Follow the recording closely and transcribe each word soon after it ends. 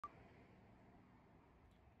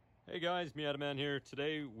Hey guys, Miata Man here.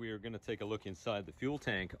 Today we are going to take a look inside the fuel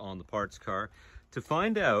tank on the parts car to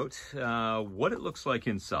find out what it looks like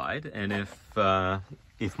inside and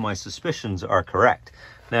if my suspicions are correct.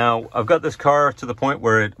 Now, I've got this car to the point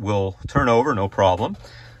where it will turn over, no problem.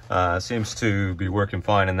 Seems to be working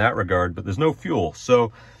fine in that regard, but there's no fuel.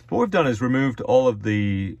 So what we've done is removed all of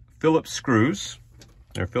the Phillips screws.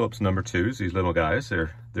 They're Phillips number 2s, these little guys.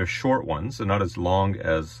 They're short ones. They're not as long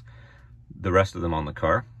as the rest of them on the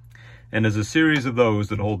car. And there's a series of those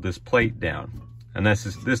that hold this plate down. And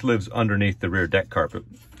this lives underneath the rear deck carpet.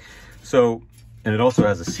 So, and it also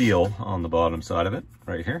has a seal on the bottom side of it,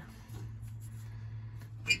 right here.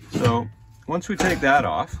 So, once we take that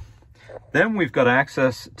off, then we've got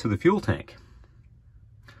access to the fuel tank.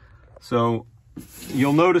 So,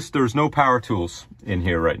 you'll notice there's no power tools in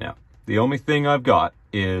here right now. The only thing I've got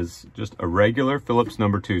is just a regular Phillips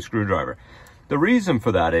number 2 screwdriver. The reason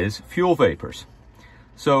for that is fuel vapors.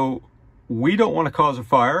 So, we don't want to cause a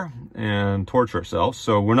fire and torch ourselves,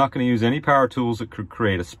 so we're not going to use any power tools that could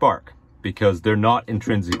create a spark because they're not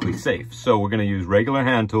intrinsically safe. So we're going to use regular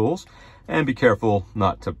hand tools and be careful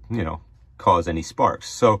not to, cause any sparks.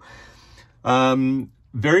 So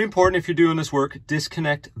very important if you're doing this work,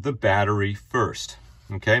 disconnect the battery first.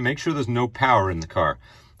 Okay, make sure there's no power in the car.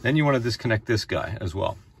 Then you want to disconnect this guy as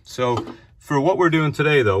well. So for what we're doing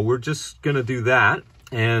today though, we're just going to do that,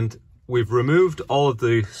 and we've removed all of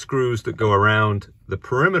the screws that go around the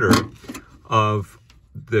perimeter of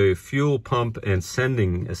the fuel pump and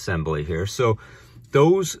sending assembly here. So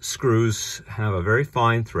those screws have a very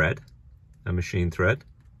fine thread, a machine thread,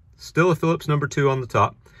 still a Phillips number 2 on the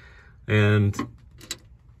top, and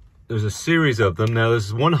there's a series of them. Now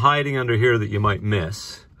there's one hiding under here that you might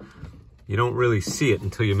miss. You don't really see it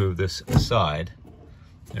until you move this aside.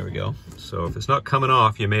 There we go. So if it's not coming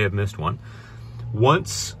off, you may have missed one.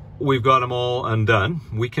 Once we've got them all undone,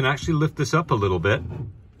 we can actually lift this up a little bit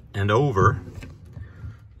and over,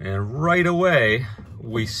 and right away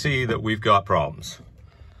we see that we've got problems.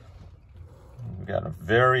 We've got a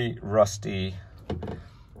very rusty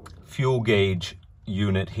fuel gauge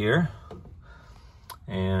unit here,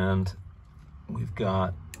 and we've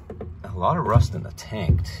got a lot of rust in the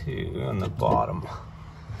tank too, on the bottom.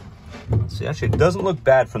 Let's see, actually it doesn't look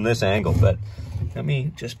bad from this angle, but let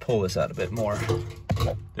me just pull this out a bit more.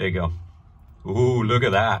 There you go. Ooh, look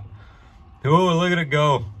at that. Ooh, look at it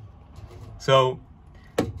go. So,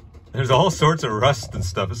 there's all sorts of rust and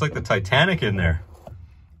stuff. It's like the Titanic in there.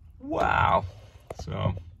 Wow.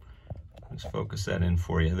 So, let's focus that in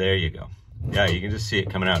for you. There you go. Yeah, you can just see it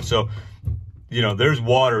coming out. So, there's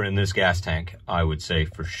water in this gas tank, I would say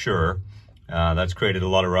for sure. That's created a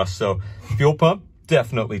lot of rust. So, fuel pump,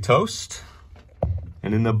 definitely toast.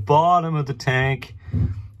 And in the bottom of the tank,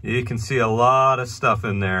 you can see a lot of stuff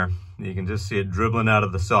in there. You can just see it dribbling out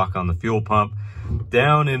of the sock on the fuel pump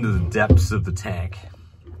down into the depths of the tank.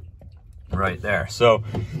 Right there. So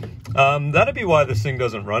that'd be why this thing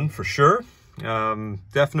doesn't run for sure.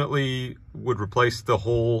 Definitely would replace the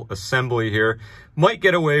whole assembly here. Might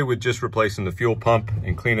get away with just replacing the fuel pump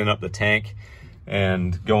and cleaning up the tank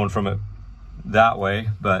and going from it that way.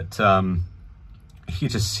 But you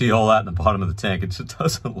just see all that in the bottom of the tank. It just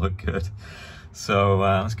doesn't look good. So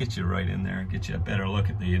let's get you right in there and get you a better look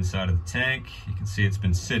at the inside of the tank. You can see it's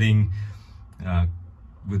been sitting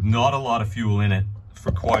with not a lot of fuel in it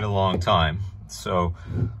for quite a long time. So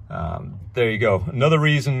there you go. Another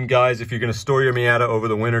reason, guys, if you're going to store your Miata over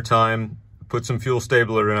the winter time, put some fuel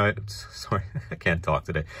stabilizer. Sorry, I can't talk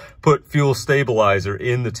today. Put fuel stabilizer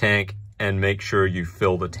in the tank and make sure you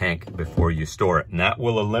fill the tank before you store it, and that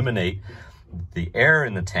will eliminate the air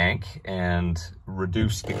in the tank and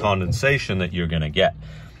reduce the condensation that you're going to get.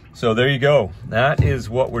 So there you go. That is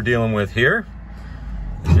what we're dealing with here.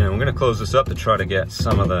 And I'm going to close this up to try to get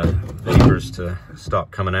some of the vapors to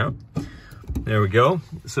stop coming out. There we go.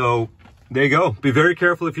 So there you go. Be very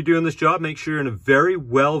careful if you're doing this job. Make sure you're in a very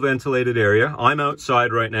well ventilated area. I'm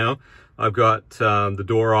outside right now. I've got the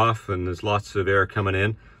door off and there's lots of air coming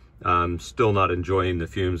in. I'm still not enjoying the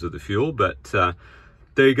fumes of the fuel, but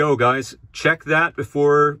there you go, guys. Check that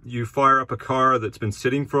before you fire up a car that's been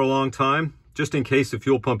sitting for a long time, just in case the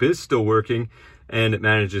fuel pump is still working and it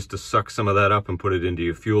manages to suck some of that up and put it into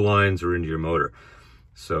your fuel lines or into your motor.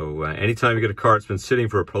 So anytime you get a car that's been sitting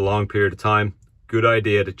for a prolonged period of time, good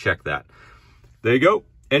idea to check that. There you go.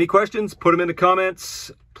 Any questions? Put them in the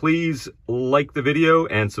comments. Please like the video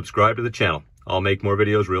and subscribe to the channel. I'll make more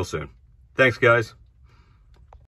videos real soon. Thanks, guys.